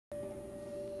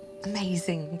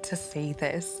amazing to see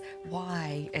this.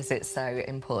 Why is it so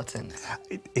important?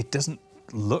 It doesn't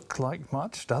look like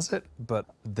much, does it? But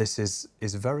this is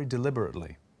very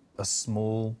deliberately a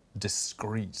small,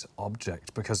 discrete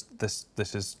object, because this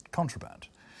is contraband.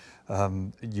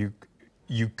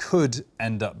 You could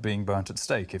end up being burnt at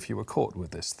stake if you were caught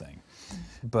with this thing.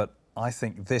 But I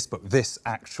think this book, this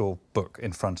actual book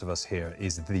in front of us here,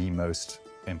 is the most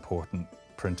important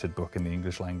printed book in the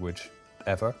English language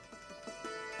ever.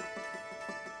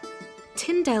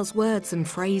 Tyndale's words and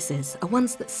phrases are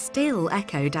ones that still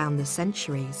echo down the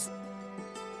centuries.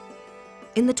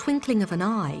 In the twinkling of an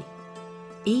eye,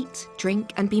 eat,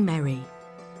 drink and be merry.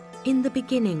 In the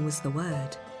beginning was the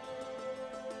word.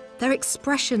 They're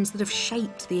expressions that have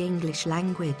shaped the English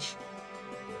language.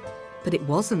 But it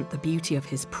wasn't the beauty of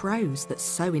his prose that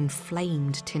so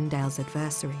inflamed Tyndale's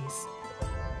adversaries.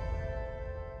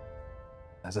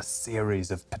 There's a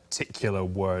series of particular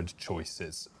word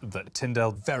choices that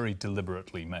Tyndale very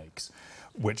deliberately makes,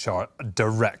 which are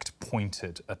direct,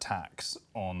 pointed attacks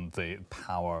on the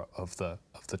power of the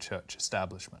church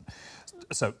establishment.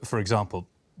 So, for example,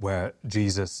 where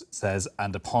Jesus says,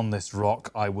 "And upon this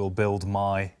rock I will build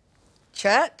my..."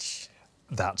 Church?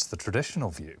 That's the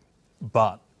traditional view.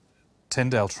 But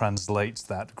Tyndale translates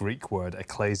that Greek word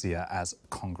ecclesia as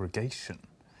congregation,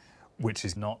 which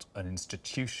is not an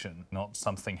institution, not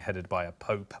something headed by a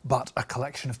pope, but a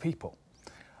collection of people,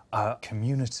 a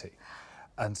community.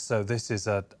 And so this is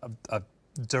a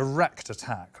direct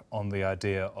attack on the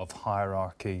idea of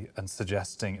hierarchy and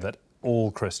suggesting that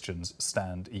all Christians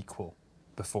stand equal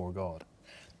before God.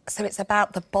 So it's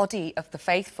about the body of the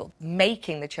faithful,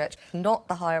 making the church, not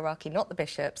the hierarchy, not the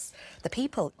bishops, the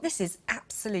people. This is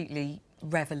absolutely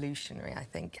revolutionary, I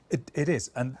think. It is.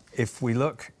 And if we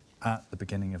look at the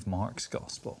beginning of Mark's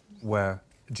Gospel, where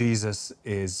Jesus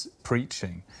is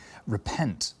preaching,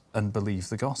 repent and believe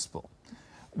the gospel,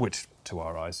 which to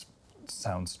our eyes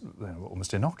sounds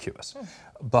almost innocuous.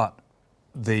 But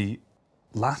the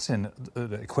Latin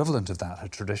equivalent of that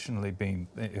had traditionally been,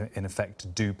 in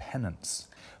effect, do penance,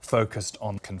 focused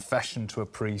on confession to a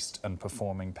priest and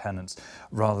performing penance,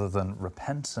 rather than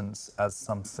repentance as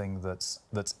something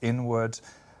that's inward,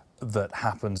 that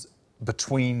happens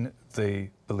between the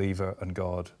believer and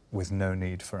God with no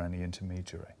need for any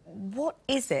intermediary. What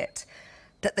is it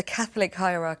that the Catholic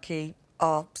hierarchy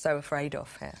are so afraid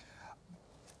of here?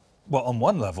 Well, on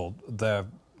one level,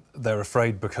 they're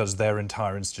afraid because their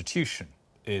entire institution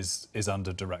is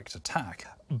under direct attack,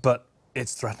 but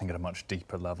it's threatening at a much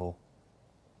deeper level.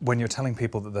 When you're telling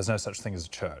people that there's no such thing as a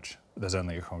church, there's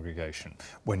only a congregation.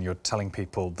 When you're telling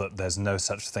people that there's no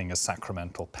such thing as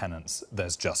sacramental penance,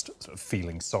 there's just sort of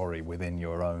feeling sorry within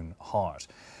your own heart,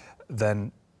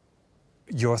 then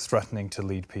you're threatening to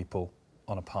lead people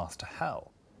on a path to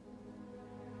hell.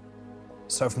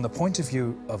 So from the point of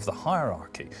view of the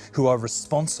hierarchy, who are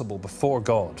responsible before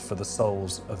God for the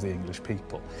souls of the English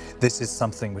people, this is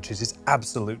something which it is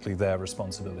absolutely their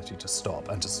responsibility to stop,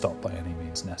 and to stop by any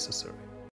means necessary.